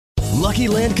Lucky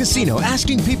Land Casino,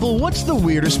 asking people, what's the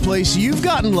weirdest place you've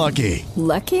gotten lucky?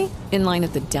 Lucky? In line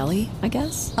at the deli, I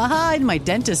guess? Aha, in my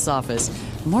dentist's office.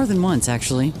 More than once,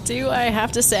 actually. Do I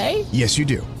have to say? Yes, you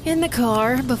do. In the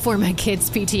car before my kids'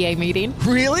 PTA meeting.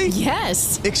 Really?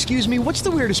 Yes. Excuse me, what's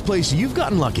the weirdest place you've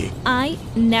gotten lucky? I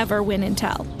never win and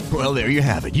tell. Well, there you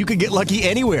have it. You can get lucky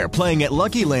anywhere, playing at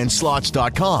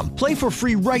LuckyLandSlots.com. Play for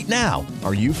free right now.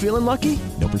 Are you feeling lucky?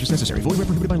 No purchase necessary. Void where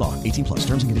prohibited by law. 18 plus.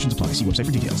 Terms and conditions apply. See website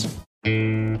for details.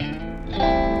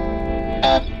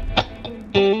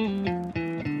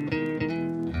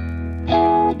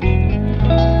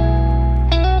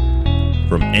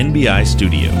 From NBI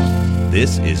Studios,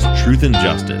 this is Truth and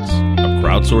Justice, a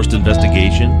crowdsourced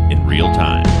investigation in real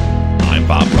time. I'm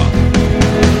Bob Rock.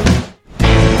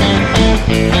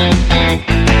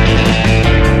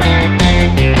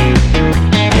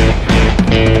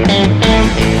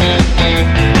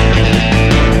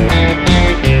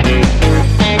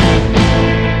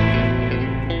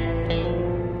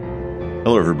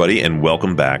 Hello, everybody, and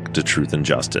welcome back to Truth and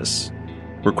Justice.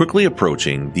 We're quickly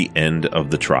approaching the end of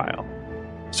the trial.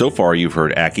 So far, you've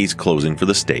heard Aki's closing for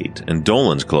the state and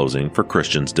Dolan's closing for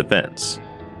Christian's defense.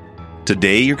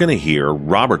 Today, you're going to hear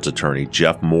Robert's attorney,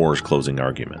 Jeff Moore's closing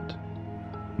argument.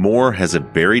 Moore has a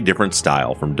very different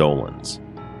style from Dolan's,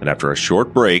 and after a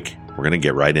short break, we're going to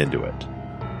get right into it.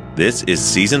 This is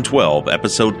Season 12,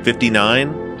 Episode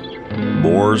 59,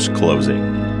 Moore's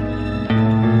Closing.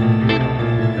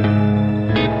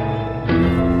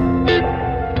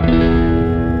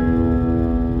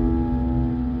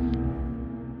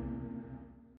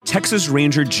 Texas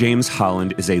Ranger James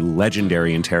Holland is a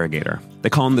legendary interrogator. They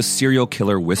call him the serial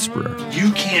killer whisperer.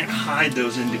 You can't hide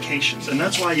those indications, and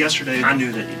that's why yesterday I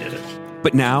knew that he did it.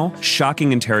 But now,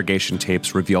 shocking interrogation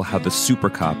tapes reveal how the super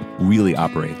cop really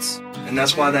operates. And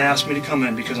that's why they asked me to come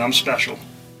in, because I'm special.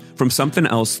 From Something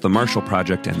Else, The Marshall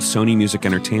Project, and Sony Music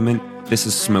Entertainment, this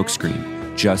is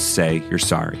Smokescreen. Just say you're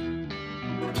sorry.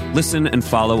 Listen and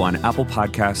follow on Apple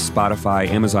Podcasts, Spotify,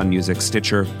 Amazon Music,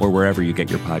 Stitcher, or wherever you get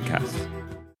your podcasts.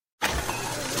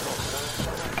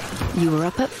 You were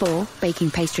up at 4,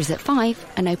 baking pastries at 5,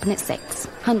 and open at 6.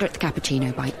 100th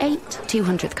cappuccino by 8,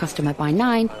 200th customer by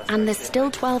 9, and there's still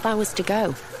 12 hours to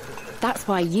go. That's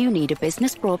why you need a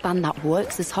business broadband that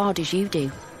works as hard as you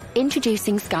do.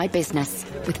 Introducing Sky Business.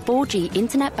 With 4G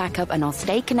internet backup and our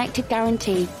stay connected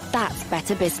guarantee, that's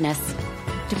better business.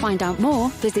 To find out more,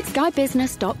 visit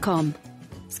skybusiness.com.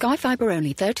 Sky Fibre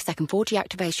only, 30-second 4G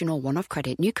activation or one-off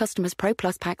credit. New customers, Pro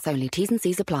Plus packs only. T's and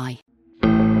C's apply.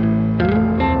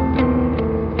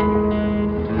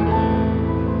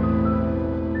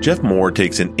 Jeff Moore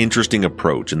takes an interesting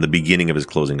approach in the beginning of his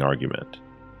closing argument.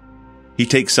 He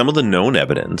takes some of the known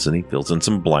evidence and he fills in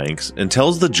some blanks and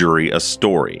tells the jury a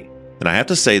story. And I have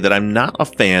to say that I'm not a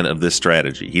fan of this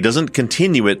strategy. He doesn't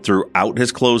continue it throughout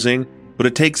his closing, but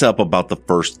it takes up about the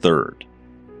first third.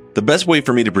 The best way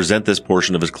for me to present this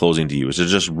portion of his closing to you is to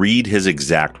just read his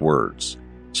exact words,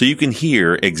 so you can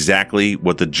hear exactly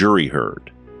what the jury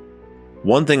heard.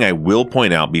 One thing I will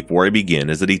point out before I begin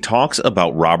is that he talks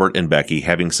about Robert and Becky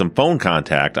having some phone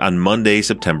contact on Monday,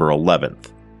 September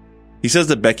 11th. He says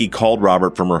that Becky called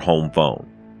Robert from her home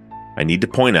phone. I need to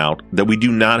point out that we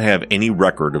do not have any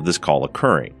record of this call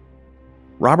occurring.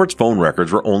 Robert's phone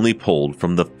records were only pulled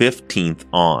from the 15th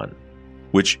on,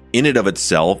 which in and of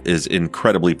itself is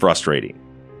incredibly frustrating.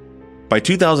 By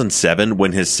 2007,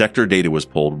 when his sector data was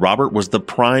pulled, Robert was the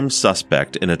prime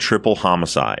suspect in a triple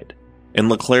homicide. And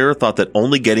LeClaire thought that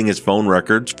only getting his phone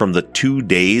records from the 2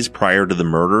 days prior to the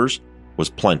murders was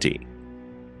plenty.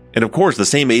 And of course, the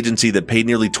same agency that paid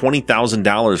nearly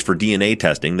 $20,000 for DNA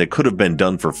testing that could have been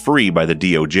done for free by the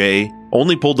DOJ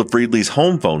only pulled the Friedli's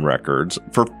home phone records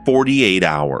for 48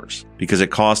 hours because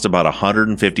it cost about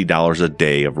 $150 a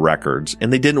day of records,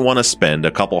 and they didn't want to spend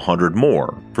a couple hundred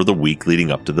more for the week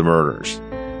leading up to the murders.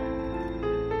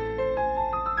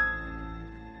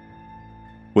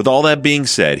 With all that being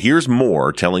said, here's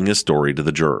Moore telling his story to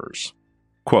the jurors.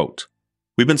 Quote,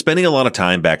 "We've been spending a lot of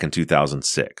time back in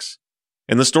 2006,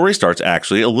 and the story starts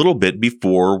actually a little bit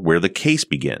before where the case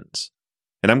begins.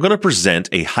 And I'm going to present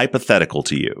a hypothetical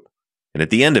to you. And at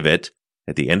the end of it,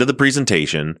 at the end of the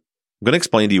presentation, I'm going to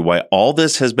explain to you why all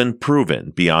this has been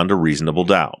proven beyond a reasonable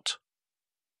doubt.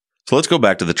 So let's go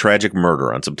back to the tragic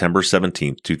murder on September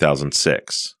 17th,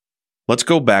 2006. Let's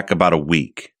go back about a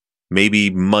week. Maybe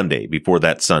Monday before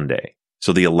that Sunday,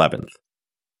 so the 11th.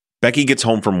 Becky gets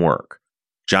home from work.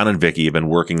 John and Vicky have been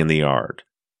working in the yard.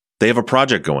 They have a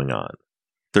project going on.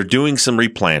 They're doing some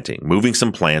replanting, moving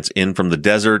some plants in from the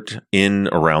desert in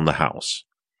around the house.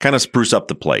 Kind of spruce up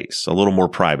the place, a little more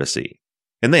privacy.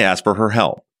 And they ask for her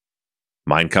help.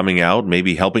 Mind coming out,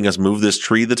 maybe helping us move this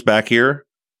tree that's back here?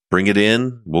 Bring it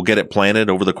in, we'll get it planted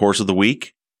over the course of the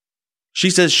week? She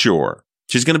says sure.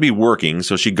 She's going to be working,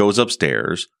 so she goes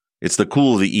upstairs. It's the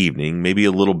cool of the evening, maybe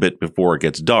a little bit before it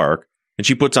gets dark, and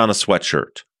she puts on a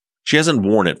sweatshirt. She hasn't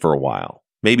worn it for a while,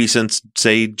 maybe since,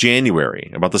 say,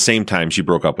 January, about the same time she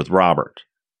broke up with Robert.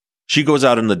 She goes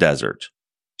out in the desert.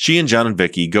 She and John and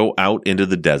Vicky go out into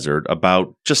the desert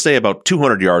about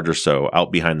 200 yards or so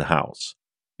out behind the house.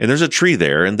 And there's a tree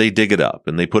there, and they dig it up,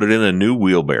 and they put it in a new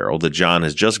wheelbarrow that John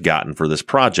has just gotten for this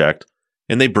project,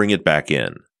 and they bring it back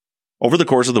in. Over the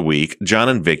course of the week, John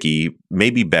and Vicky,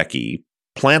 maybe Becky,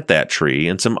 plant that tree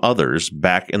and some others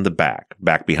back in the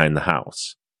back behind the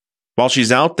house. While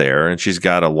she's out there and she's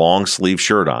got a long sleeve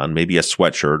shirt on, maybe a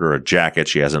sweatshirt or a jacket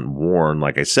she hasn't worn,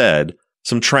 like I said,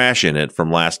 some trash in it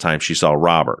from last time she saw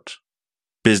Robert.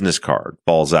 Business card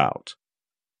falls out.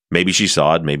 Maybe she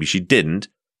saw it, maybe she didn't,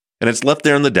 and it's left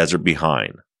there in the desert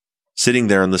behind, sitting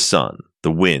there in the sun,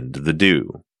 the wind, the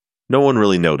dew. No one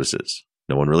really notices.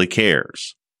 No one really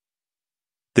cares.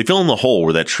 They fill in the hole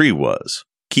where that tree was,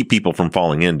 keep people from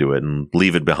falling into it, and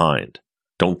leave it behind.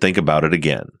 Don't think about it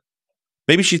again.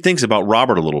 Maybe she thinks about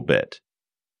Robert a little bit.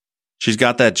 She's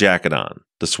got that jacket on,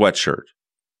 the sweatshirt.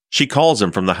 She calls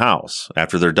him from the house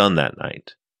after they're done that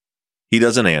night. He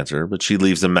doesn't answer, but she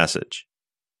leaves a message.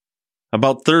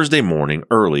 About Thursday morning,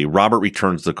 early, Robert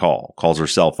returns the call, calls her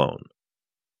cell phone.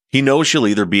 He knows she'll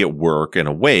either be at work and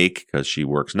awake, because she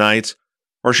works nights,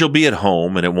 or she'll be at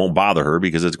home and it won't bother her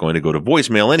because it's going to go to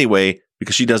voicemail anyway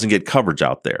because she doesn't get coverage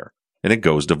out there, and it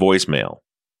goes to voicemail.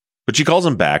 But she calls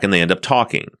him back and they end up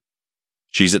talking.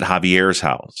 She's at Javier's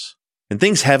house, and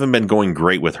things haven't been going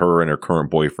great with her and her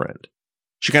current boyfriend.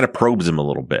 She kind of probes him a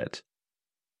little bit.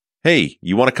 Hey,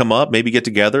 you want to come up, maybe get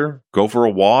together, go for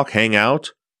a walk, hang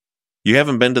out? You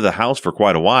haven't been to the house for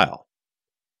quite a while.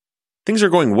 Things are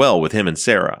going well with him and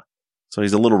Sarah, so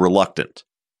he's a little reluctant.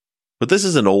 But this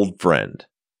is an old friend.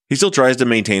 He still tries to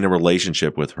maintain a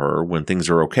relationship with her when things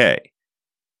are okay.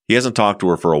 He hasn't talked to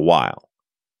her for a while.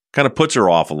 Kind of puts her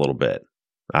off a little bit.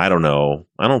 I don't know.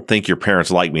 I don't think your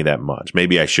parents like me that much.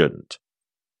 Maybe I shouldn't.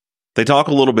 They talk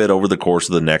a little bit over the course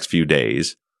of the next few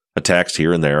days. A text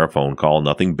here and there, a phone call,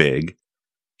 nothing big.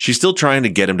 She's still trying to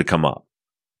get him to come up.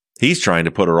 He's trying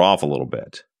to put her off a little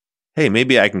bit. Hey,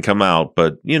 maybe I can come out,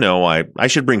 but, I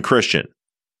should bring Christian.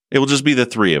 It will just be the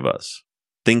three of us.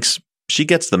 Thinks she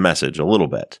gets the message a little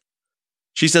bit.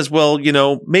 She says, well,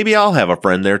 maybe I'll have a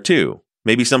friend there too.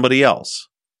 Maybe somebody else.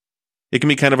 It can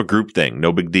be kind of a group thing,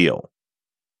 no big deal.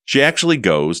 She actually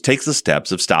takes the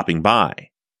steps of stopping by.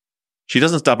 She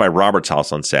doesn't stop by Robert's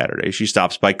house on Saturday. She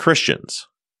stops by Christian's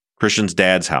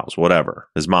dad's house, whatever,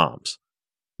 his mom's.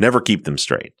 Never keep them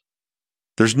straight.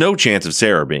 There's no chance of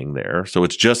Sarah being there, so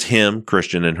it's just him,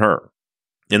 Christian, and her.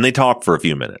 And they talk for a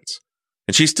few minutes.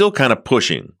 And she's still kind of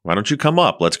pushing. Why don't you come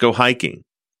up? Let's go hiking.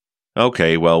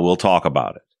 Okay, well, we'll talk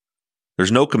about it.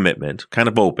 There's no commitment, kind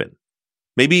of open.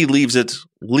 Maybe he leaves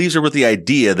her with the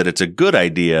idea that it's a good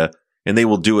idea and they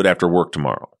will do it after work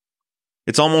tomorrow.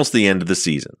 It's almost the end of the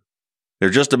season. They're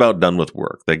just about done with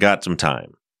work. They got some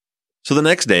time. So the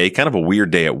next day, kind of a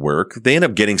weird day at work, they end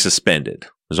up getting suspended.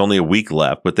 There's only a week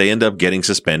left, but they end up getting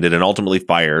suspended and ultimately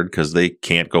fired because they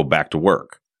can't go back to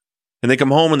work. And they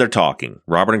come home and they're talking.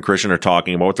 Robert and Christian are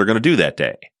talking about what they're going to do that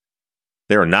day.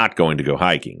 They are not going to go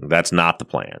hiking. That's not the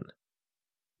plan.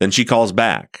 Then she calls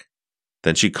back.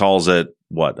 Then she calls at,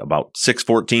 about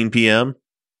 6:14 p.m.?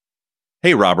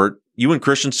 Hey, Robert, you and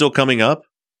Christian still coming up?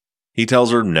 He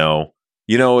tells her no.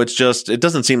 It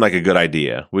doesn't seem like a good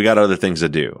idea. We got other things to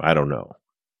do. I don't know.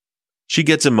 She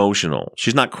gets emotional.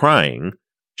 She's not crying.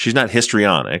 She's not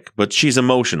histrionic, but she's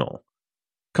emotional.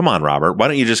 Come on, Robert, why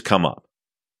don't you just come up?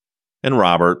 And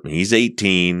Robert, he's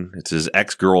 18. It's his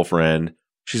ex-girlfriend.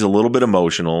 She's a little bit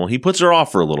emotional. He puts her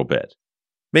off for a little bit.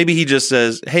 Maybe he just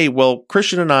says, hey, well,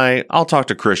 Christian and I'll talk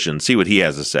to Christian, see what he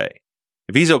has to say.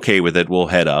 If he's okay with it, we'll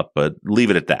head up, but leave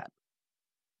it at that.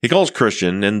 He calls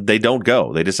Christian, and they don't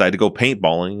go. They decide to go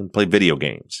paintballing and play video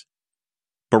games.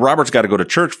 But Robert's got to go to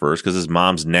church first because his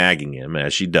mom's nagging him,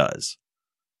 as she does.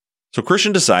 So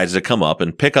Christian decides to come up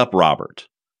and pick up Robert.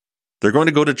 They're going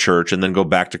to go to church and then go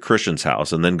back to Christian's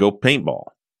house and then go paintball.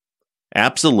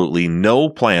 Absolutely no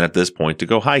plan at this point to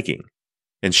go hiking.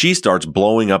 And she starts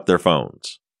blowing up their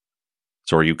phones.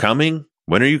 So are you coming?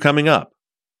 When are you coming up?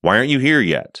 Why aren't you here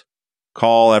yet?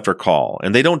 Call after call.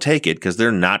 And they don't take it because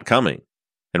they're not coming.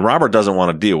 And Robert doesn't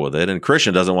want to deal with it, and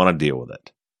Christian doesn't want to deal with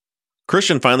it.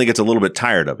 Christian finally gets a little bit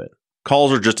tired of it.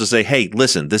 Calls her just to say, hey,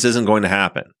 listen, this isn't going to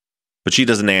happen. But she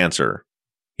doesn't answer.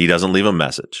 He doesn't leave a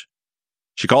message.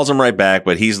 She calls him right back,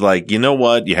 but he's like, you know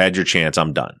what? You had your chance.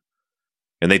 I'm done.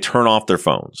 And they turn off their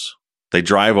phones. They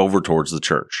drive over towards the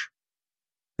church.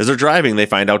 As they're driving, they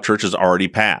find out church is already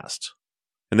passed.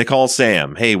 And they call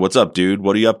Sam. Hey, what's up, dude?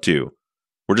 What are you up to?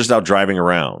 We're just out driving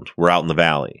around. We're out in the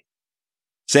valley.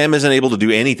 Sam isn't able to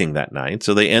do anything that night,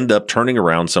 so they end up turning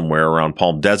around somewhere around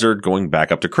Palm Desert, going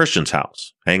back up to Christian's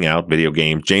house. Hang out, video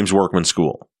games, James Workman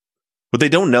School. What they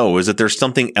don't know is that there's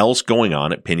something else going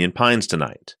on at Pinyon Pines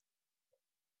tonight.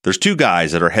 There's two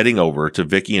guys that are heading over to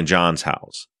Vicky and John's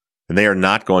house, and they are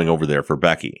not going over there for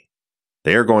Becky.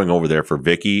 They are going over there for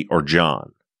Vicky or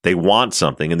John. They want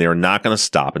something, and they are not going to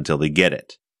stop until they get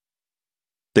it.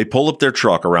 They pull up their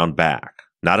truck around back,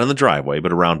 not in the driveway,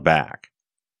 but around back.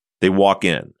 They walk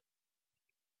in.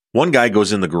 One guy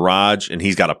goes in the garage, and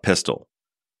he's got a pistol.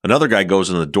 Another guy goes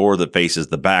in the door that faces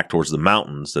the back towards the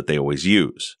mountains that they always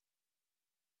use.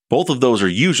 Both of those are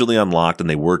usually unlocked, and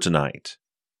they were tonight.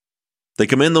 They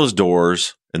come in those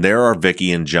doors, and there are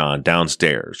Vicky and John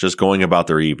downstairs, just going about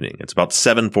their evening. It's about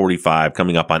 7:45,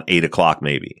 coming up on 8 o'clock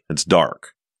maybe. It's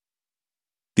dark.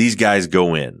 These guys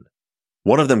go in.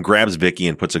 One of them grabs Vicky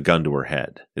and puts a gun to her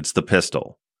head. It's the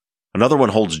pistol. Another one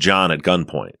holds John at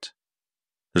gunpoint.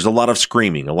 There's a lot of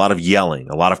screaming, a lot of yelling,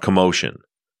 a lot of commotion.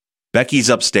 Becky's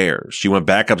upstairs. She went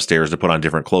back upstairs to put on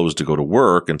different clothes to go to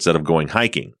work instead of going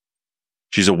hiking.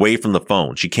 She's away from the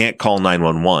phone. She can't call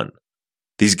 911.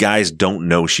 These guys don't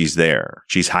know she's there.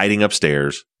 She's hiding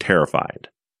upstairs, terrified.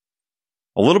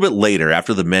 A little bit later,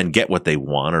 after the men get what they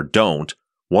want or don't,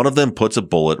 one of them puts a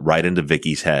bullet right into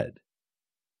Vicky's head.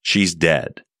 She's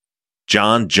dead.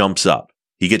 John jumps up.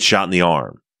 He gets shot in the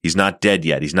arm. He's not dead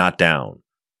yet. He's not down.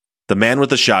 The man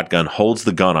with the shotgun holds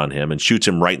the gun on him and shoots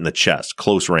him right in the chest,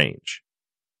 close range.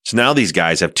 So now these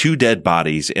guys have two dead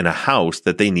bodies in a house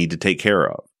that they need to take care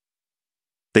of.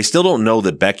 They still don't know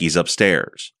that Becky's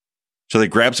upstairs. So they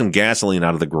grab some gasoline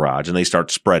out of the garage and they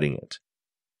start spreading it.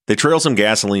 They trail some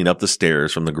gasoline up the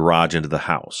stairs from the garage into the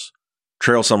house.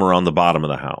 Trail some around the bottom of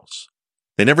the house.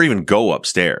 They never even go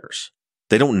upstairs.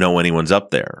 They don't know anyone's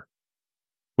up there.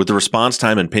 With the response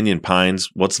time in Pinyon Pines,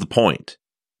 what's the point?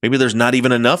 Maybe there's not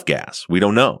even enough gas. We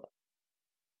don't know.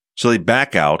 So they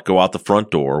back out, go out the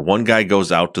front door. One guy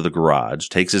goes out to the garage,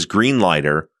 takes his green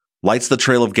lighter, lights the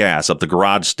trail of gas up the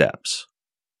garage steps.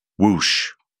 Whoosh.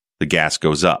 The gas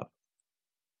goes up.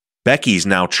 Becky's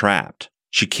now trapped.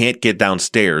 She can't get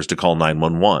downstairs to call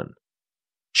 911.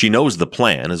 She knows the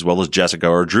plan as well as Jessica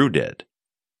or Drew did.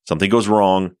 Something goes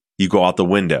wrong, you go out the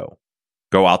window.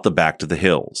 Go out the back to the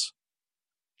hills.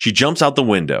 She jumps out the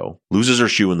window, loses her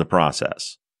shoe in the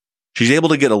process. She's able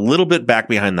to get a little bit back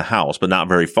behind the house, but not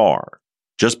very far,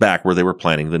 just back where they were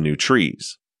planting the new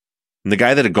trees. And the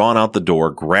guy that had gone out the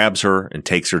door grabs her and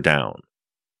takes her down.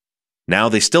 Now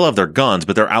they still have their guns,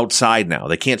 but they're outside now.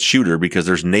 They can't shoot her because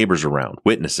there's neighbors around,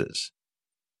 witnesses.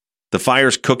 The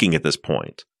fire's cooking at this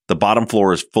point. The bottom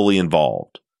floor is fully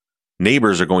involved.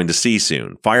 Neighbors are going to see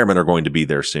soon. Firemen are going to be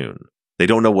there soon. They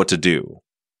don't know what to do.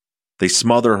 They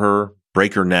smother her,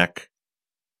 break her neck.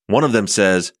 One of them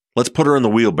says, "Let's put her in the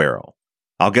wheelbarrow.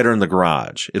 I'll get her in the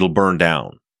garage. It'll burn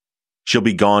down. She'll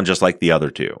be gone just like the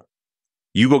other two.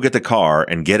 You go get the car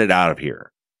and get it out of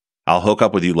here. I'll hook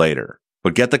up with you later,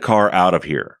 but get the car out of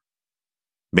here."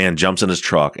 Man jumps in his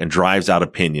truck and drives out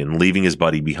of Pinyon, leaving his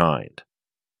buddy behind.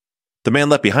 The man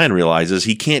left behind realizes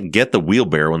he can't get the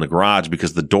wheelbarrow in the garage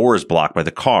because the door is blocked by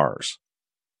the cars.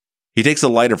 He takes the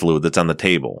lighter fluid that's on the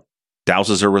table,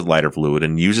 douses her with lighter fluid,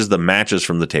 and uses the matches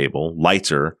from the table, lights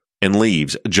her, and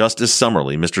leaves just as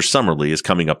Summerly, Mr. Summerly, is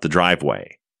coming up the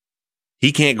driveway.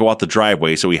 He can't go out the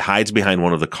driveway, so he hides behind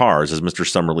one of the cars as Mr.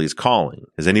 Summerly is calling.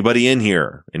 "Is anybody in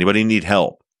here? Anybody need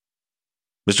help?"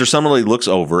 Mr. Summerly looks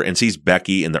over and sees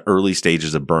Becky in the early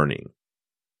stages of burning.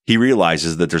 He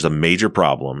realizes that there's a major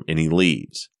problem, and he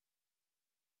leaves.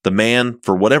 The man,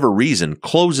 for whatever reason,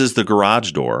 closes the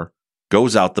garage door,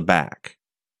 goes out the back.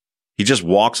 He just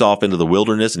walks off into the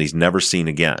wilderness, and he's never seen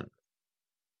again.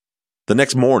 The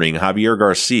next morning, Javier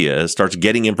Garcia starts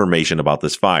getting information about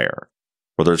this fire,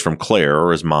 whether it's from Claire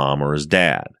or his mom or his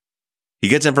dad. He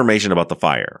gets information about the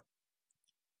fire.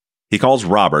 He calls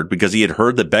Robert because he had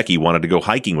heard that Becky wanted to go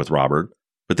hiking with Robert,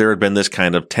 but there had been this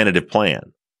kind of tentative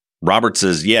plan. Robert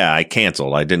says, "Yeah, I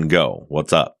canceled. I didn't go.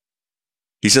 What's up?"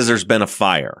 He says there's been a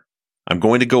fire. "I'm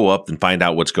going to go up and find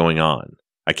out what's going on.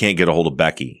 I can't get a hold of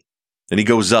Becky." And he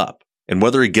goes up. And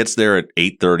whether he gets there at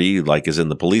 8:30, like is in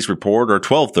the police report, or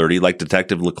 12:30, like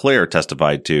Detective LeClaire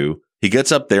testified to, he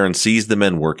gets up there and sees the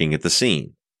men working at the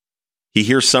scene. He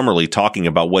hears Summerly talking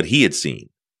about what he had seen.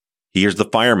 He hears the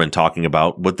firemen talking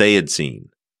about what they had seen.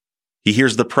 He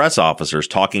hears the press officers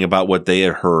talking about what they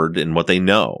had heard and what they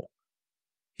know.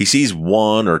 He sees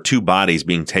one or two bodies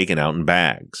being taken out in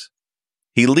bags.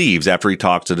 He leaves after he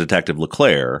talks to Detective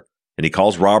LeClaire, and he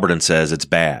calls Robert and says it's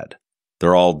bad.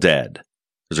 They're all dead.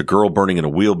 There's a girl burning in a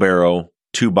wheelbarrow,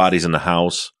 2 bodies in the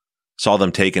house. Saw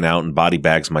them taken out in body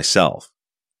bags myself.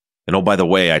 And oh, by the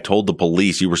way, I told the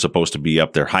police you were supposed to be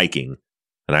up there hiking,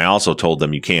 and I also told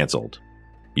them you canceled.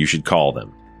 You should call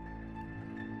them.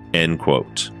 End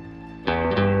quote.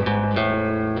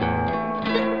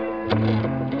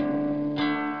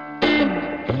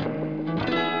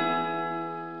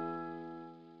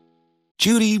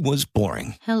 Judy was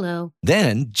boring. Hello.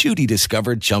 Then Judy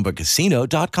discovered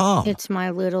ChumbaCasino.com. It's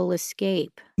my little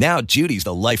escape. Now Judy's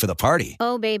the life of the party.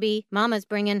 Oh, baby, mama's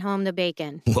bringing home the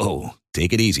bacon. Whoa,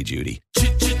 take it easy, Judy.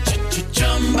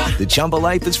 The Chumba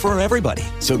life is for everybody.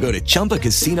 So go to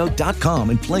ChumbaCasino.com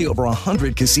and play over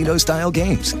 100 casino-style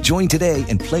games. Join today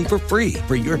and play for free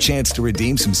for your chance to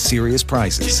redeem some serious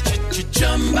prizes.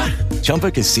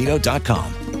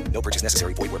 ChumbaCasino.com. No purchase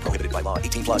necessary. Void where prohibited by law.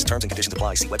 18 plus terms and conditions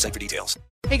apply. See website for details.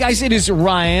 Hey guys, it is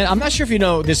Ryan. I'm not sure if you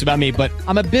know this about me, but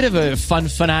I'm a bit of a fun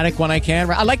fanatic when I can.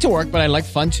 I like to work, but I like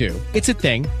fun too. It's a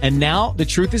thing. And now the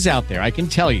truth is out there. I can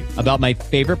tell you about my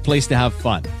favorite place to have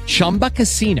fun. Chumba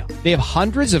Casino. They have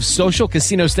hundreds of social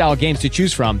casino style games to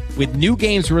choose from with new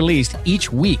games released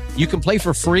each week. You can play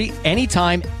for free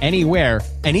anytime, anywhere.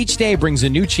 And each day brings a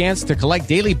new chance to collect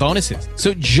daily bonuses.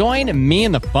 So join me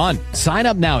in the fun. Sign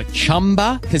up now at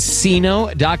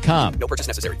ChumbaCasino.com. No purchase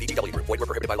necessary. VGW Group. Void where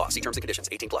prohibited by law. See terms and conditions.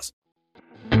 18 plus.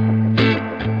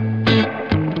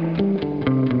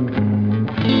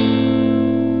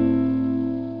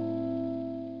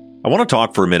 I want to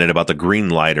talk for a minute about the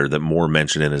green lighter that Moore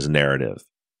mentioned in his narrative.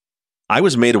 I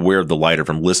was made aware of the lighter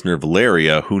from listener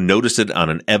Valeria, who noticed it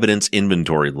on an evidence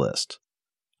inventory list.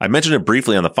 I mentioned it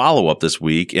briefly on the follow-up this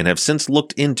week and have since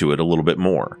looked into it a little bit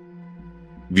more.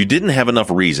 If you didn't have enough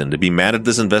reason to be mad at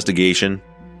this investigation,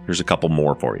 here's a couple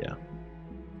more for you.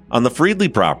 On the Friedley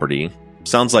property,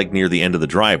 sounds like near the end of the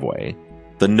driveway,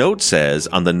 the note says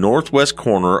on the northwest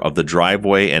corner of the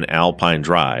driveway and Alpine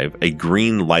Drive, a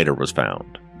green lighter was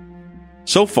found.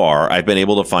 So far, I've been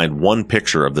able to find one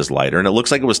picture of this lighter, and it looks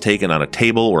like it was taken on a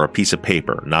table or a piece of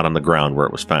paper, not on the ground where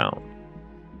it was found.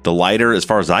 The lighter, as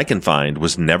far as I can find,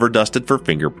 was never dusted for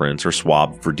fingerprints or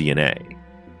swabbed for DNA.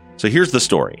 So here's the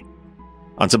story.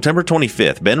 On September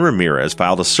 25th, Ben Ramirez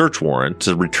filed a search warrant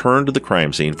to return to the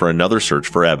crime scene for another search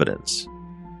for evidence.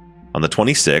 On the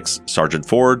 26th, Sergeant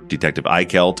Ford, Detective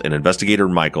Eichelt, and Investigator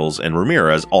Michaels and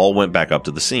Ramirez all went back up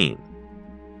to the scene.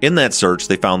 In that search,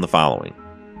 they found the following.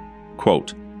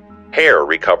 Quote, hair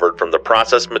recovered from the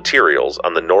processed materials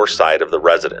on the north side of the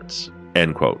residence.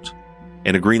 End quote.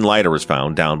 And a green lighter was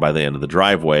found down by the end of the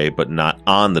driveway, but not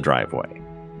on the driveway.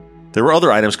 There were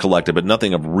other items collected, but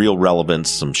nothing of real relevance,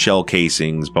 some shell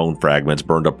casings, bone fragments,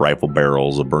 burned up rifle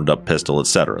barrels, a burned up pistol,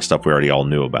 etc., stuff we already all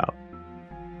knew about.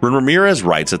 When Ramirez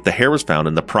writes that the hair was found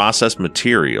in the processed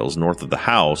materials north of the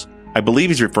house, I believe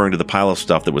he's referring to the pile of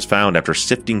stuff that was found after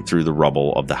sifting through the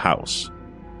rubble of the house.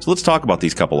 So let's talk about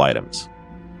these couple items.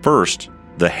 First,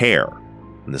 the hair.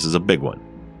 And this is a big one.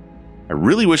 I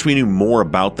really wish we knew more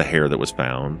about the hair that was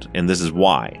found, and this is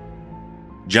why.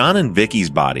 John and Vicky's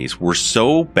bodies were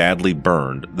so badly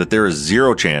burned that there is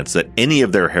zero chance that any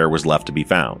of their hair was left to be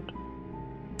found.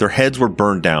 Their heads were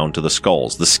burned down to the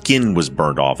skulls. The skin was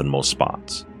burned off in most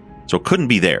spots. So it couldn't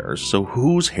be theirs. So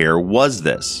whose hair was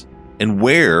this? And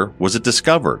where was it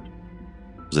discovered?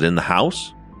 Was it in the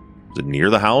house? Was it near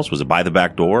the house? Was it by the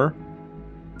back door?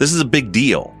 This is a big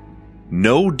deal.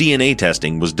 No DNA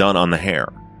testing was done on the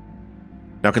hair.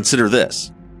 Now consider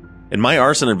this. In my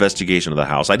arson investigation of the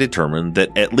house, I determined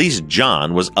that at least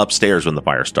John was upstairs when the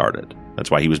fire started. That's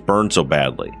why he was burned so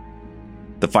badly.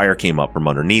 The fire came up from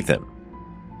underneath him.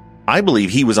 I believe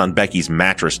he was on Becky's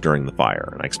mattress during the fire,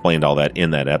 and I explained all that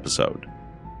in that episode.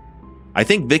 I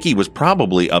think Vicky was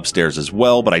probably upstairs as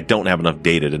well, but I don't have enough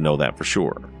data to know that for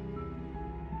sure.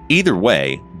 Either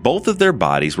way, both of their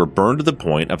bodies were burned to the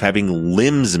point of having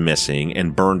limbs missing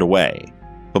and burned away.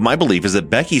 But my belief is that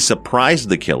Becky surprised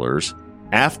the killers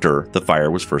after the fire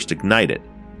was first ignited.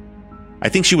 I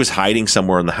think she was hiding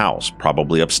somewhere in the house,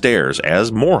 probably upstairs,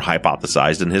 as Moore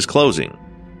hypothesized in his closing.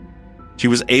 She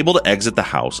was able to exit the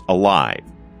house alive.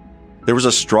 There was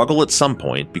a struggle at some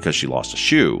point because she lost a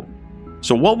shoe.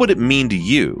 So what would it mean to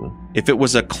you if it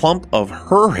was a clump of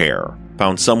her hair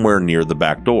found somewhere near the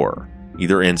back door,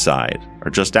 either inside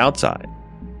or just outside?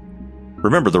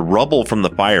 Remember, the rubble from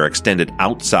the fire extended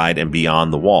outside and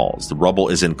beyond the walls. The rubble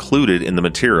is included in the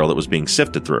material that was being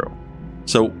sifted through.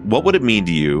 So what would it mean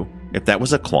to you if that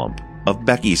was a clump of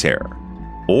Becky's hair?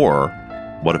 Or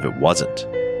what if it wasn't?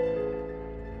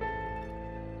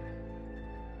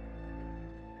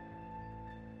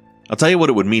 I'll tell you what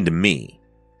it would mean to me.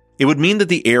 It would mean that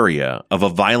the area of a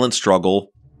violent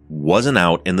struggle wasn't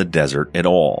out in the desert at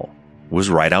all. It was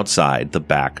right outside the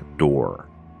back door.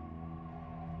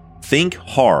 Think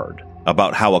hard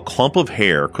about how a clump of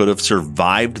hair could have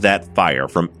survived that fire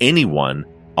from anyone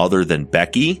other than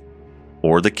Becky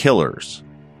or the killers.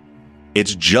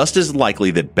 It's just as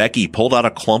likely that Becky pulled out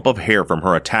a clump of hair from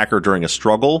her attacker during a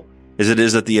struggle as it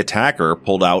is that the attacker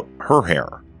pulled out her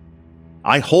hair.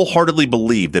 I wholeheartedly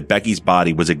believe that Becky's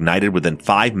body was ignited within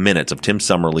 5 minutes of Tim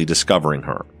Summerly discovering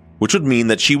her, which would mean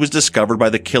that she was discovered by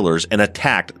the killers and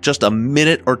attacked just a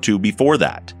minute or two before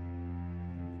that.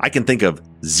 I can think of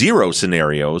 0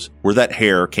 scenarios where that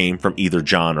hair came from either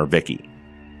John or Vicky.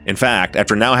 In fact,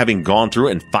 after now having gone through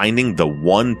and finding the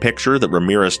one picture that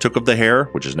Ramirez took of the hair,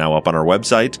 which is now up on our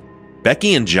website,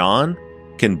 Becky and John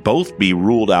can both be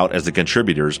ruled out as the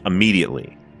contributors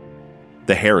immediately.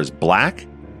 The hair is black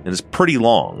and is pretty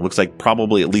long, looks like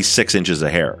probably at least 6 inches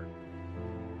of hair.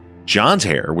 John's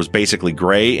hair was basically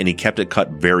gray and he kept it cut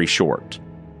very short.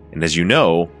 And as you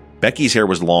know, Becky's hair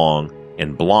was long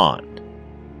and blonde.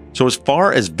 So as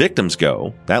far as victims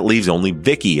go, that leaves only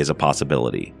Vicky as a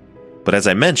possibility. But as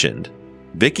I mentioned,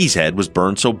 Vicky's head was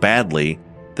burned so badly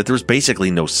that there was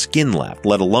basically no skin left,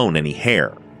 let alone any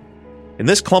hair. And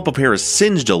this clump of hair is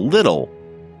singed a little,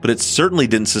 but it certainly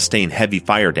didn't sustain heavy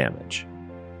fire damage.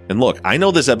 And look, I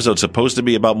know this episode's supposed to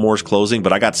be about Moore's closing,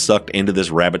 but I got sucked into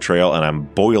this rabbit trail and I'm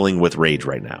boiling with rage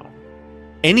right now.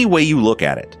 Any way you look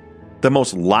at it, the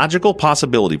most logical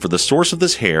possibility for the source of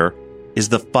this hair is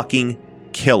the fucking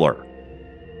killer.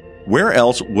 Where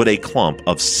else would a clump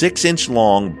of 6-inch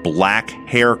long black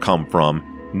hair come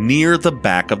from near the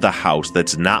back of the house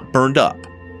that's not burned up?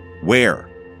 Where?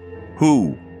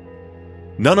 Who?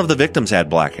 None of the victims had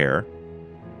black hair.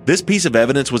 This piece of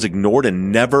evidence was ignored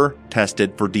and never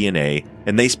tested for DNA,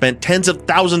 and they spent tens of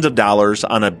thousands of dollars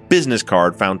on a business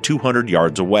card found 200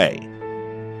 yards away.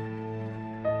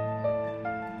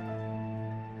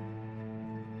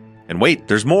 And wait,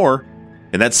 there's more.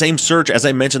 In that same search, as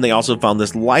I mentioned, they also found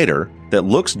this lighter that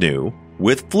looks new,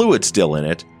 with fluid still in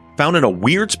it, found in a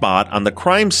weird spot on the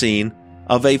crime scene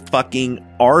of a fucking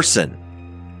arson.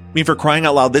 I mean, for crying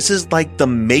out loud, this is like the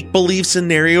make-believe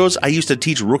scenarios I used to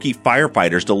teach rookie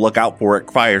firefighters to look out for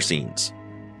at fire scenes.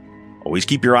 Always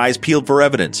keep your eyes peeled for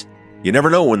evidence. You never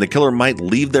know when the killer might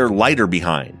leave their lighter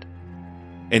behind.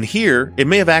 And here, it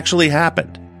may have actually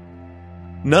happened.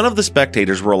 None of the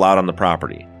spectators were allowed on the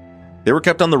property. They were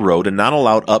kept on the road and not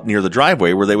allowed up near the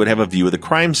driveway where they would have a view of the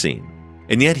crime scene.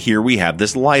 And yet here we have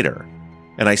this lighter.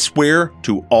 And I swear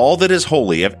to all that is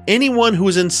holy, if anyone who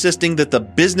is insisting that the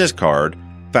business card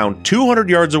found 200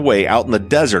 yards away out in the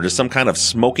desert is some kind of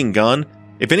smoking gun,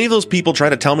 if any of those people try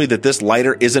to tell me that this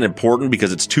lighter isn't important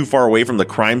because it's too far away from the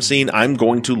crime scene, I'm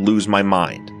going to lose my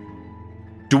mind.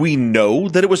 Do we know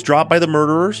that it was dropped by the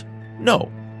murderers?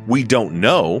 No, we don't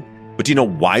know. But do you know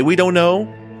why we don't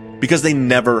know? Because they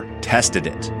never tested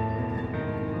it.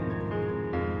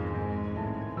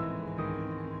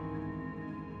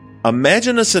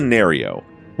 Imagine a scenario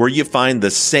where you find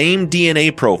the same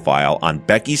DNA profile on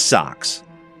Becky's socks,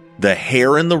 the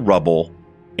hair in the rubble,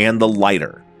 and the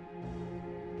lighter.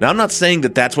 Now, I'm not saying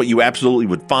that that's what you absolutely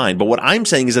would find, but what I'm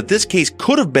saying is that this case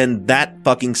could have been that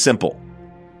fucking simple.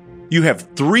 You have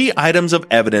 3 items of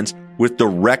evidence with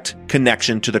direct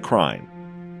connection to the crime.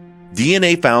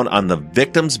 DNA found on the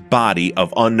victim's body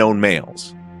of unknown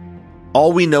males.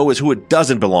 All we know is who it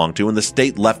doesn't belong to, and the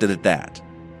state left it at that.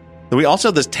 Then we also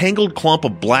have this tangled clump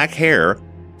of black hair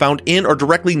found in or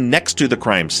directly next to the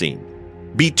crime scene,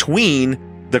 between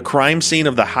the crime scene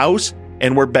of the house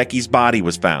and where Becky's body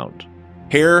was found.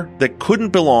 Hair that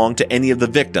couldn't belong to any of the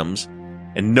victims,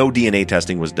 and no DNA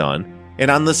testing was done. And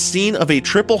on the scene of a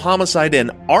triple homicide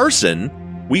and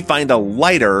arson, we find a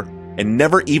lighter and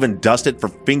never even dusted for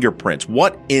fingerprints.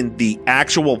 What in the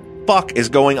actual fuck is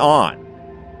going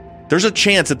on? There's a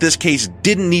chance that this case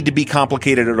didn't need to be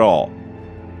complicated at all.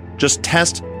 Just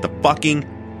test the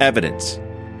fucking evidence.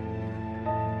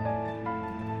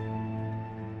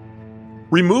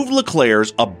 Remove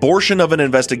LeClaire's abortion of an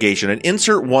investigation and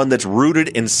insert one that's rooted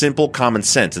in simple common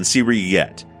sense and see where you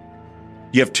get.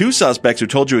 You have 2 suspects who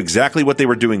told you exactly what they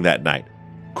were doing that night.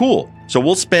 Cool. So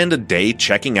we'll spend a day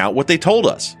checking out what they told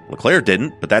us. LeClaire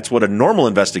didn't, but that's what a normal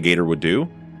investigator would do.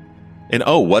 And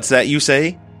oh, what's that you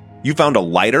say? You found a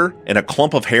lighter and a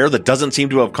clump of hair that doesn't seem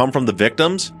to have come from the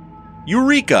victims?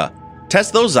 Eureka!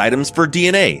 Test those items for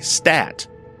DNA. Stat.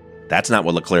 That's not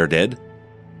what LeClaire did.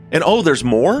 And oh, there's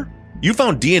more? You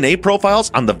found DNA profiles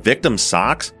on the victim's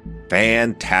socks?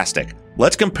 Fantastic.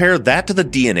 Let's compare that to the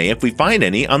DNA, if we find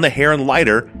any, on the hair and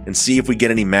lighter and see if we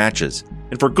get any matches.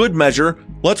 And for good measure,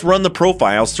 let's run the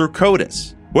profiles through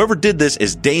CODIS. Whoever did this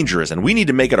is dangerous, and we need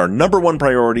to make it our number one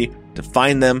priority to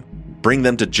find them, bring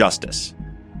them to justice.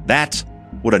 That's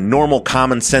what a normal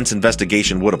common sense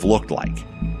investigation would have looked like.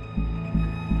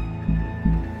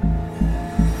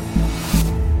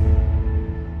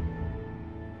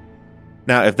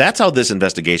 Now, if that's how this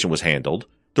investigation was handled,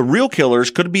 the real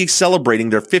killers could be celebrating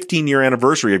their 15-year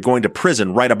anniversary of going to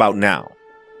prison right about now.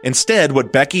 Instead,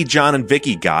 what Becky, John, and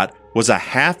Vicky got was a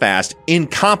half-assed,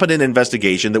 incompetent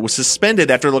investigation that was suspended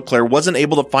after LeClaire wasn't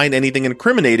able to find anything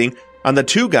incriminating on the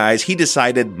two guys he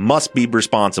decided must be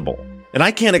responsible. And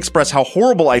I can't express how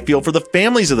horrible I feel for the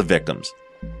families of the victims.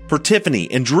 For Tiffany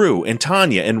and Drew and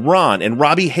Tanya and Ron and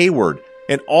Robbie Hayward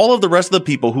and all of the rest of the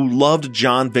people who loved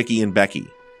John, Vicky, and Becky.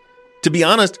 To be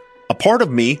honest, a part of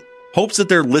me hopes that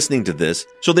they're listening to this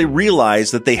so they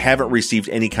realize that they haven't received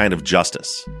any kind of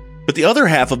justice. But the other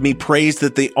half of me prays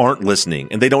that they aren't listening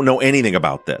and they don't know anything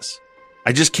about this.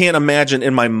 I just can't imagine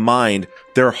in my mind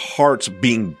their hearts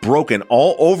being broken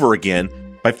all over again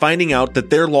by finding out that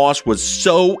their loss was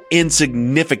so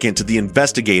insignificant to the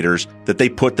investigators that they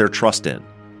put their trust in.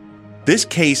 This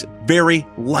case very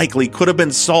likely could have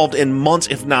been solved in months,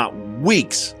 if not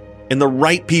weeks, and the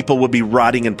right people would be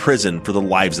rotting in prison for the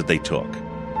lives that they took.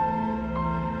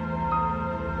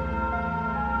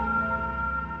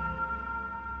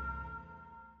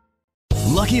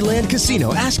 Lucky Land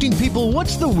Casino, asking people,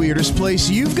 what's the weirdest place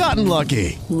you've gotten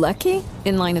lucky? Lucky?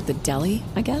 In line at the deli,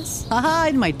 I guess? Aha,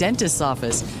 in my dentist's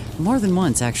office. More than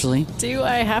once, actually. Do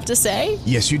I have to say?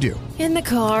 Yes, you do. In the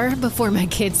car before my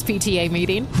kids' PTA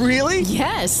meeting. Really?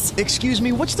 Yes. Excuse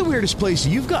me, what's the weirdest place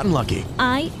you've gotten lucky?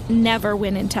 I never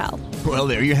win and tell. Well,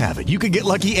 there you have it. You can get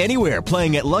lucky anywhere,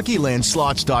 playing at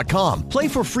LuckyLandSlots.com. Play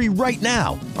for free right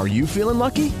now. Are you feeling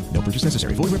lucky? No purchase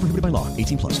necessary. Void where prohibited by law.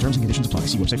 18+. Terms and conditions apply.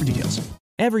 See website for details.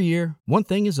 Every year, one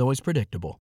thing is always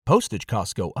predictable. Postage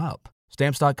costs go up.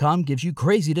 Stamps.com gives you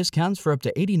crazy discounts for up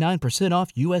to 89%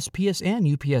 off USPS and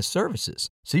UPS services,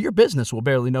 so your business will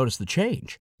barely notice the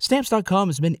change. Stamps.com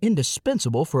has been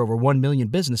indispensable for over 1 million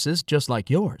businesses just like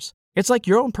yours. It's like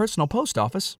your own personal post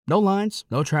office. No lines,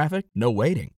 no traffic, no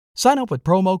waiting. Sign up with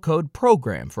promo code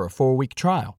PROGRAM for a 4-week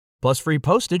trial, plus free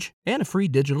postage and a free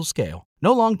digital scale.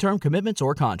 No long-term commitments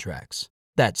or contracts.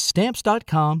 That's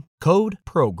Stamps.com, code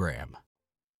PROGRAM.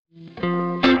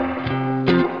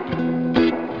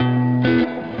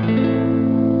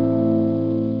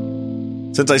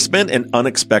 Since I spent an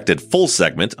unexpected full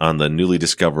segment on the newly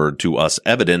discovered to us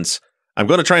evidence, I'm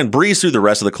going to try and breeze through the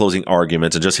rest of the closing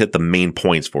arguments and just hit the main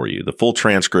points for you. The full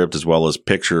transcript, as well as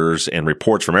pictures and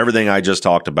reports from everything I just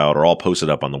talked about, are all posted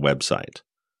up on the website.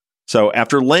 So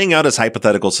after laying out his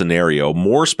hypothetical scenario,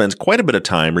 Moore spends quite a bit of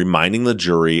time reminding the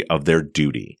jury of their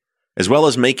duty, as well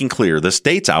as making clear the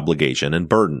state's obligation and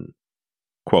burden.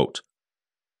 Quote,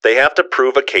 "They have to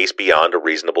prove a case beyond a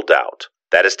reasonable doubt.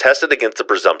 That is tested against the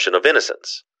presumption of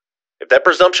innocence. If that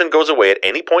presumption goes away at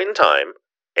any point in time,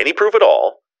 any proof at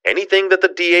all, anything that the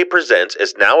DA presents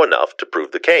is now enough to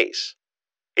prove the case.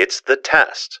 It's the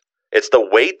test. It's the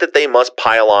weight that they must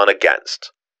pile on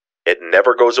against. It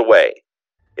never goes away.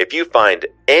 If you find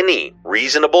any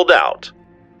reasonable doubt,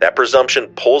 that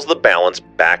presumption pulls the balance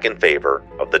back in favor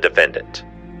of the defendant."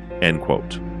 End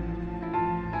quote.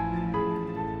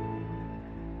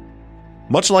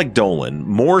 Much like Dolan,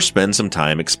 Moore spends some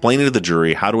time explaining to the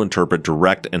jury how to interpret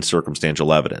direct and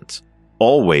circumstantial evidence,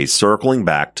 always circling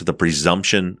back to the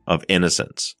presumption of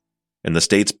innocence, and the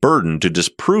state's burden to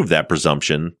disprove that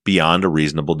presumption beyond a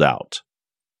reasonable doubt.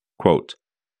 Quote,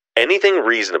 "Anything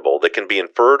reasonable that can be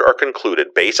inferred or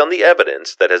concluded based on the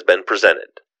evidence that has been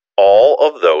presented, all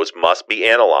of those must be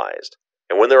analyzed.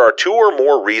 And when there are two or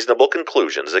more reasonable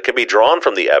conclusions that can be drawn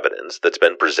from the evidence that's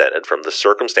been presented from the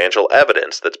circumstantial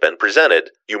evidence that's been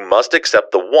presented, you must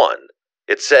accept the one."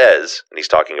 It says, and he's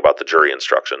talking about the jury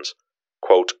instructions,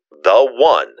 quote, "the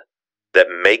one that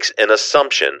makes an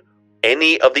assumption,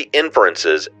 any of the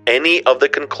inferences, any of the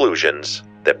conclusions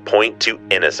that point to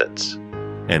innocence."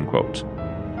 End quote.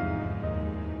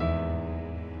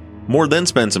 Moore then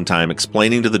spends some time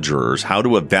explaining to the jurors how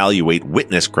to evaluate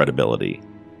witness credibility.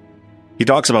 He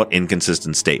talks about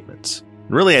inconsistent statements.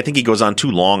 Really, I think he goes on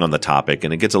too long on the topic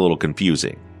and it gets a little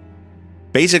confusing.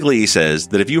 Basically, he says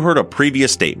that if you heard a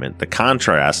previous statement that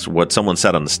contrasts what someone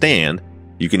said on the stand,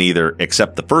 you can either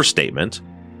accept the first statement,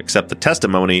 accept the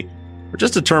testimony, or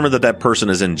just determine that that person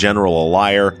is in general a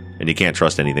liar and you can't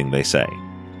trust anything they say.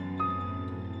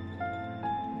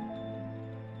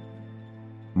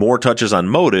 Moore touches on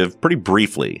motive pretty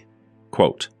briefly.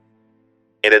 Quote,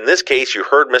 "And in this case, you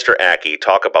heard Mr. Ackey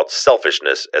talk about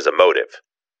selfishness as a motive.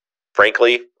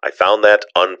 Frankly, I found that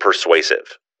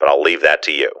unpersuasive, but I'll leave that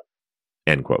to you."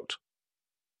 End quote.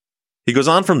 He goes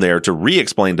on from there to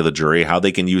re-explain to the jury how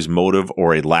they can use motive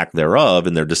or a lack thereof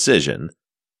in their decision.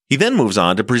 He then moves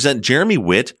on to present Jeremy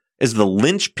Witt as the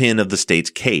linchpin of the state's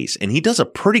case, and he does a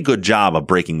pretty good job of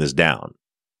breaking this down.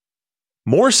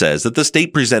 Moore says that the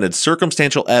state presented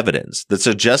circumstantial evidence that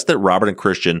suggests that Robert and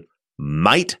Christian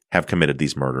might have committed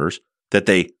these murders, that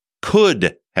they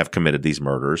could have committed these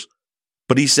murders,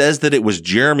 but he says that it was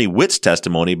Jeremy Witt's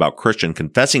testimony about Christian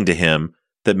confessing to him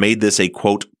that made this a,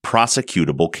 quote,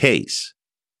 prosecutable case.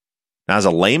 Now, as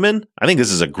a layman, I think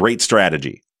this is a great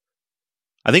strategy.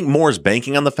 I think Moore is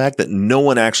banking on the fact that no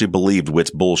one actually believed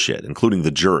Witt's bullshit, including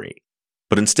the jury.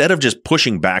 But instead of just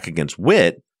pushing back against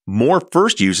Witt, Moore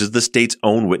first uses the state's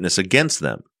own witness against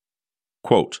them.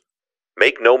 Quote,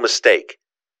 "Make no mistake,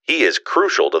 he is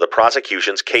crucial to the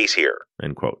prosecution's case here,"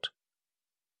 end quote.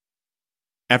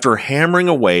 After hammering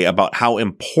away about how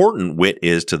important Witt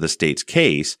is to the state's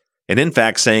case, and in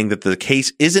fact saying that the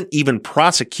case isn't even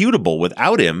prosecutable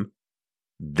without him,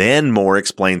 then Moore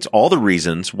explains all the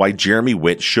reasons why Jeremy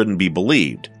Witt shouldn't be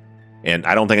believed. And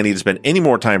I don't think I need to spend any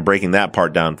more time breaking that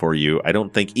part down for you. I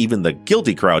don't think even the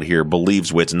guilty crowd here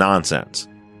believes Witt's nonsense.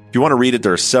 If you want to read it,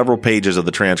 there are several pages of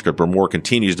the transcript where Moore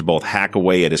continues to both hack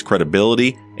away at his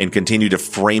credibility and continue to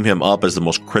frame him up as the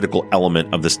most critical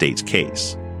element of the state's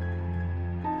case.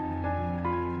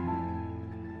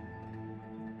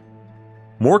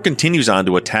 Moore continues on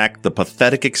to attack the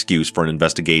pathetic excuse for an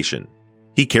investigation.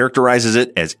 He characterizes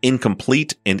it as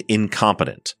incomplete and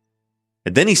incompetent.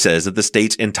 And then he says that the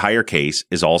state's entire case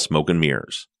is all smoke and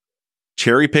mirrors.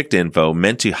 Cherry-picked info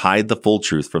meant to hide the full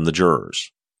truth from the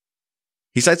jurors.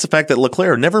 He cites the fact that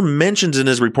LeClaire never mentions in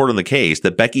his report on the case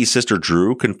that Becky's sister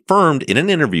Drew confirmed in an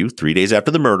interview 3 days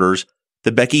after the murders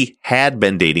that Becky had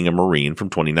been dating a Marine from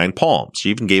 29 Palms. She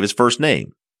even gave his first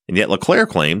name. And yet LeClaire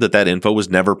claimed that that info was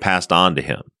never passed on to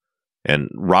him. And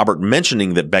Robert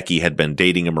mentioning that Becky had been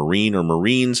dating a Marine or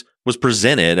Marines was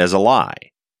presented as a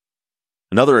lie.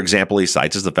 Another example he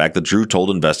cites is the fact that Drew told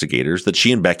investigators that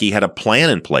she and Becky had a plan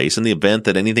in place in the event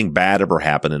that anything bad ever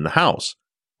happened in the house,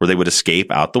 where they would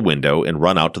escape out the window and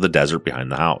run out to the desert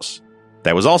behind the house.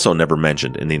 That was also never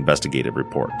mentioned in the investigative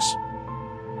reports.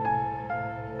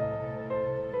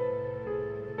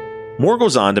 Moore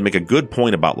goes on to make a good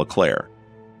point about LeClaire.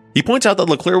 He points out that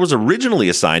LeClaire was originally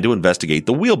assigned to investigate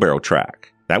the wheelbarrow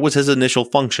track. That was his initial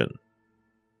function.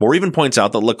 Moore even points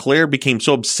out that LeClaire became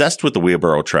so obsessed with the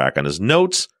wheelbarrow track on his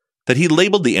notes that he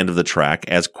labeled the end of the track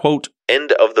as, quote,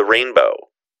 "end of the rainbow."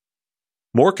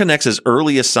 Moore connects his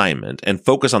early assignment and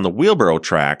focus on the wheelbarrow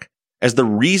track as the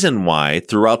reason why,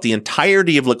 throughout the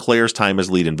entirety of LeClaire's time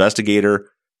as lead investigator,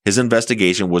 his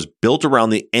investigation was built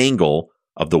around the angle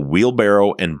of the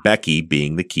wheelbarrow and Becky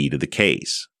being the key to the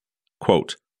case.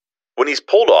 Quote, "When he's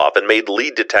pulled off and made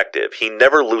lead detective, he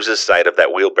never loses sight of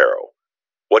that wheelbarrow.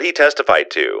 What he testified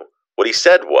to, what he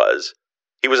said was,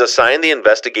 he was assigned the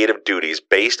investigative duties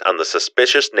based on the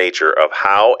suspicious nature of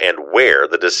how and where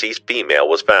the deceased female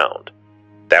was found.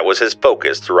 That was his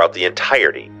focus throughout the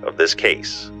entirety of this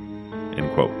case." End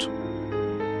quote.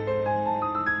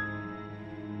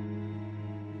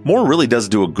 Moore really does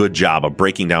do a good job of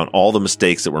breaking down all the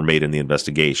mistakes that were made in the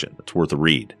investigation. It's worth a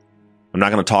read. I'm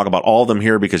not going to talk about all of them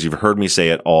here because you've heard me say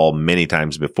it all many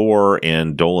times before,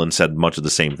 and Dolan said much of the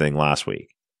same thing last week.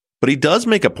 But he does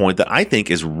make a point that I think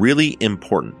is really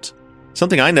important,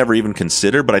 something I never even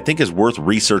considered, but I think is worth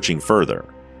researching further.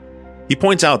 He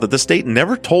points out that the state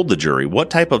never told the jury what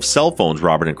type of cell phones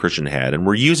Robert and Christian had and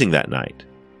were using that night.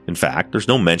 In fact, there's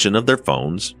no mention of their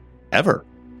phones ever.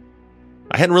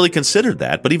 I hadn't really considered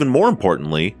that, but even more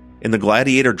importantly, in the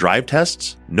Gladiator drive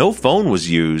tests, no phone was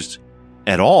used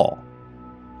at all.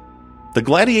 The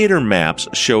Gladiator maps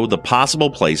show the possible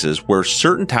places where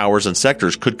certain towers and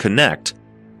sectors could connect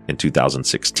in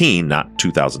 2016, not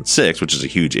 2006, which is a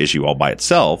huge issue all by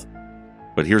itself.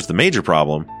 But here's the major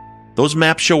problem. Those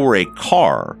maps show where a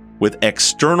car with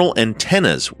external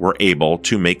antennas were able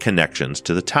to make connections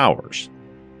to the towers.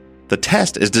 The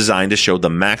test is designed to show the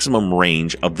maximum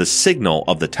range of the signal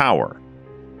of the tower.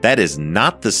 That is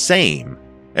not the same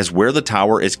as where the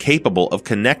tower is capable of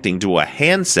connecting to a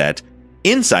handset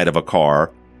inside of a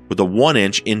car with a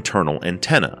 1-inch internal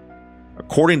antenna.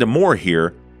 According to Moore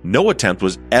here, no attempt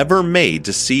was ever made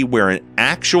to see where an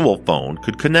actual phone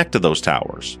could connect to those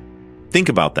towers. Think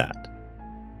about that.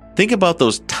 Think about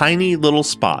those tiny little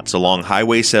spots along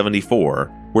Highway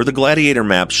 74 where the Gladiator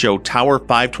maps show Tower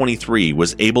 523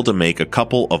 was able to make a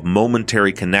couple of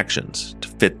momentary connections to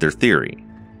fit their theory.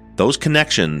 Those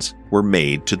connections were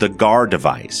made to the GAR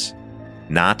device,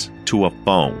 not to a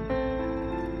phone.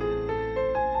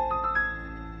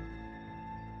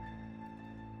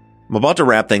 I'm about to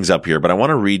wrap things up here, but I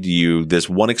want to read you this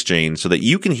one exchange so that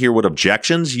you can hear what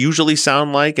objections usually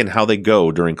sound like and how they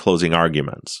go during closing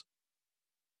arguments.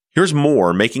 Here's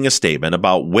Moore making a statement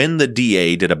about when the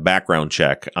DA did a background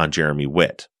check on Jeremy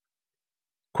Witt.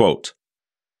 Quote,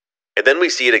 "And then we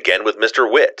see it again with Mr.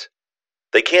 Witt.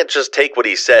 They can't just take what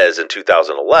he says in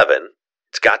 2011.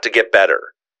 It's got to get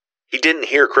better. He didn't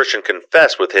hear Christian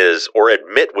confess with his or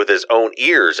admit with his own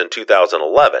ears in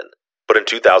 2011, but in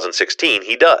 2016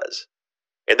 he does.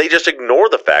 And they just ignore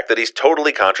the fact that he's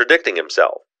totally contradicting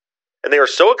himself. And they are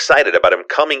so excited about him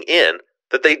coming in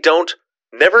that they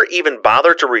never even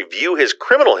bother to review his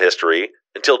criminal history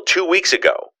until 2 weeks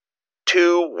ago.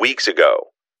 2 weeks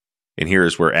ago." And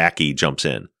here's where Aki jumps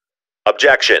in.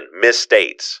 "Objection,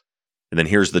 misstates." And then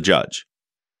here's the judge.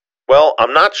 "Well,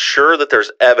 I'm not sure that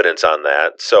there's evidence on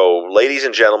that, so ladies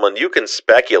and gentlemen, you can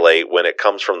speculate when it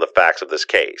comes from the facts of this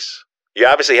case. You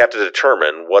obviously have to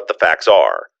determine what the facts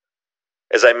are.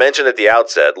 As I mentioned at the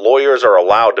outset, lawyers are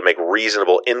allowed to make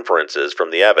reasonable inferences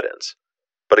from the evidence.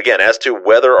 But again, as to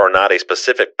whether or not a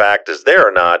specific fact is there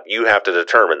or not, you have to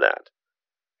determine that.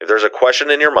 If there's a question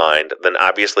in your mind, then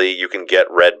obviously you can get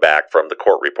read back from the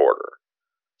court reporter.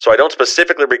 So I don't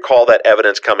specifically recall that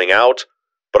evidence coming out,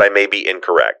 but I may be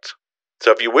incorrect.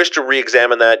 So if you wish to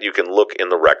re-examine that, you can look in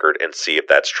the record and see if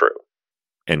that's true."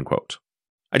 End quote.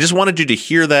 I just wanted you to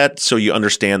hear that so you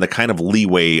understand the kind of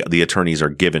leeway the attorneys are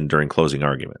given during closing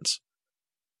arguments.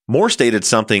 Moore stated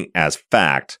something as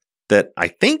fact that I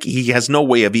think he has no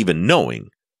way of even knowing,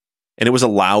 and it was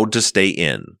allowed to stay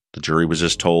in. The jury was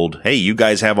just told, hey, you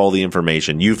guys have all the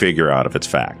information, you figure out if it's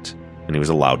fact, and he was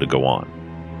allowed to go on.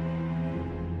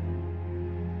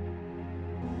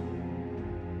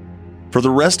 For the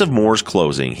rest of Moore's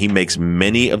closing, he makes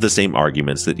many of the same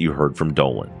arguments that you heard from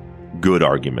Dolan. Good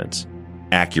arguments.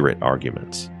 Accurate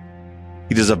arguments.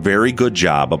 He does a very good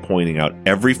job of pointing out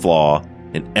every flaw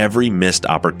and every missed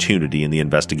opportunity in the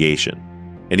investigation.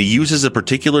 And he uses a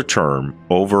particular term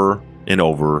over and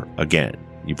over again.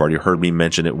 You've already heard me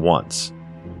mention it once.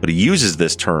 But he uses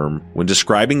this term when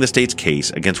describing the state's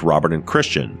case against Robert and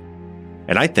Christian.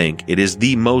 And I think it is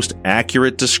the most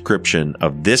accurate description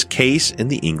of this case in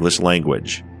the English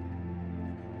language.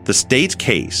 The state's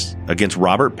case against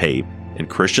Robert Pape and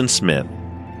Christian Smith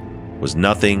was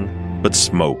nothing but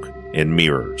smoke and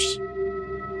mirrors.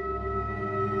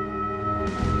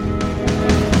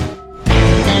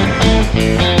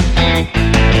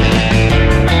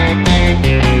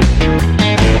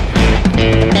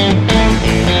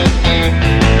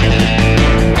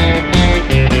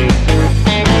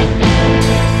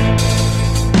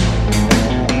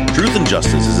 Truth and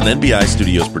Justice is an NBI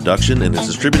Studios production and is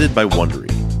distributed by Wondery.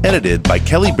 Edited by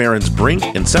Kelly Behrens-Brink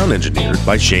and sound engineered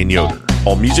by Shane Yoder.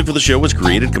 All music for the show was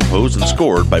created, composed, and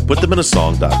scored by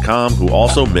PutThemInASong.com, who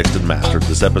also mixed and mastered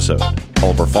this episode. All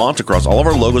of our fonts across all of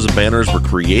our logos and banners were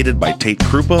created by Tate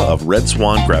Krupa of Red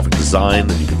Swan Graphic Design,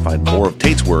 and you can find more of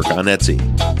Tate's work on Etsy.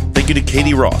 Thank you to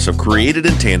Katie Ross of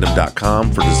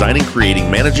CreatedInTandem.com for designing,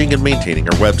 creating, managing, and maintaining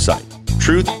our website.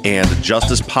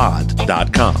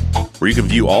 TruthAndJusticePod.com, where you can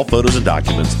view all photos and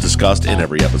documents discussed in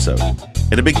every episode.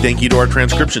 And a big thank you to our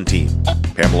transcription team,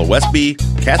 Pamela Westby,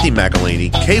 Kathy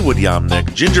McElhaney, Kaywood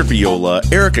Yomnick, Ginger Viola,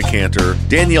 Erica Cantor,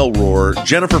 Danielle Rohr,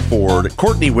 Jennifer Ford,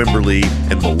 Courtney Wimberly,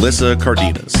 and Melissa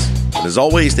Cardenas. And as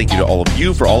always, thank you to all of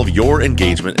you for all of your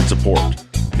engagement and support.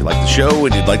 If you like the show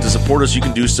and you'd like to support us, you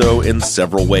can do so in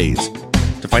several ways.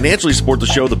 To financially support the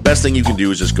show, the best thing you can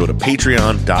do is just go to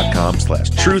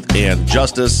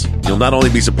patreon.com/truthandjustice. You'll not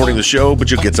only be supporting the show, but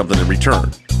you'll get something in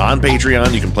return. On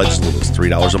Patreon, you can pledge as little as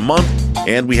 $3 a month,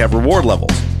 and we have reward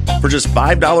levels. For just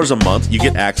 $5 a month, you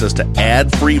get access to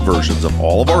ad-free versions of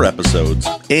all of our episodes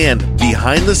and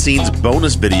behind-the-scenes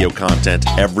bonus video content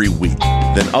every week.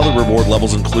 Then other reward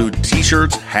levels include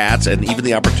t-shirts, hats, and even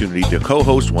the opportunity to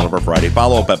co-host one of our Friday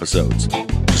follow-up episodes.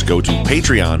 Just go to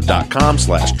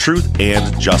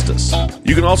patreon.com/truthandjustice.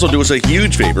 You can also do us a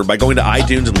huge favor by going to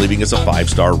iTunes and leaving us a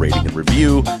 5-star rating and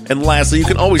review. And lastly, you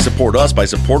can always support us by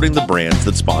supporting the brands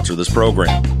that sponsor this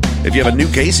program. If you have a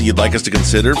new case that you'd like us to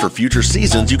consider for future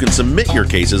seasons, you can submit your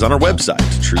cases on our website,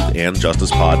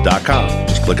 truthandjusticepod.com.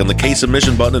 Just click on the case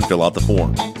submission button and fill out the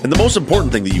form. And the most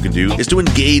important thing that you can do is to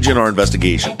engage in our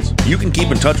investigations. You can keep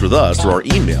in touch with us through our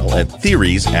email at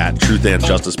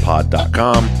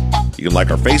theories@truthandjusticepod.com. You can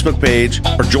like our Facebook page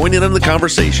or join in on the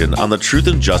conversation on the Truth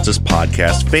and Justice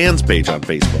Podcast fans page on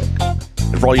Facebook.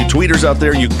 And for all you tweeters out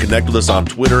there, you can connect with us on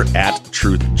Twitter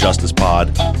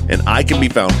 @TruthJusticePod. And I can be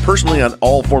found personally on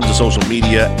all forms of social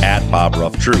media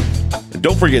 @BobRuffTruth. And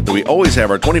Don't forget that we always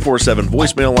have our 24/7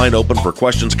 voicemail line open for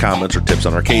questions, comments, or tips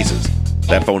on our cases.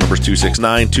 That phone number is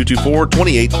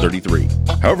 269-224-2833.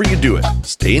 However you do it,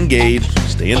 stay engaged,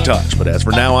 stay in touch. But as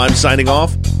for now, I'm signing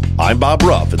off. I'm Bob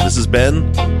Ruff, and this has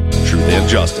been Truth and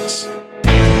Justice.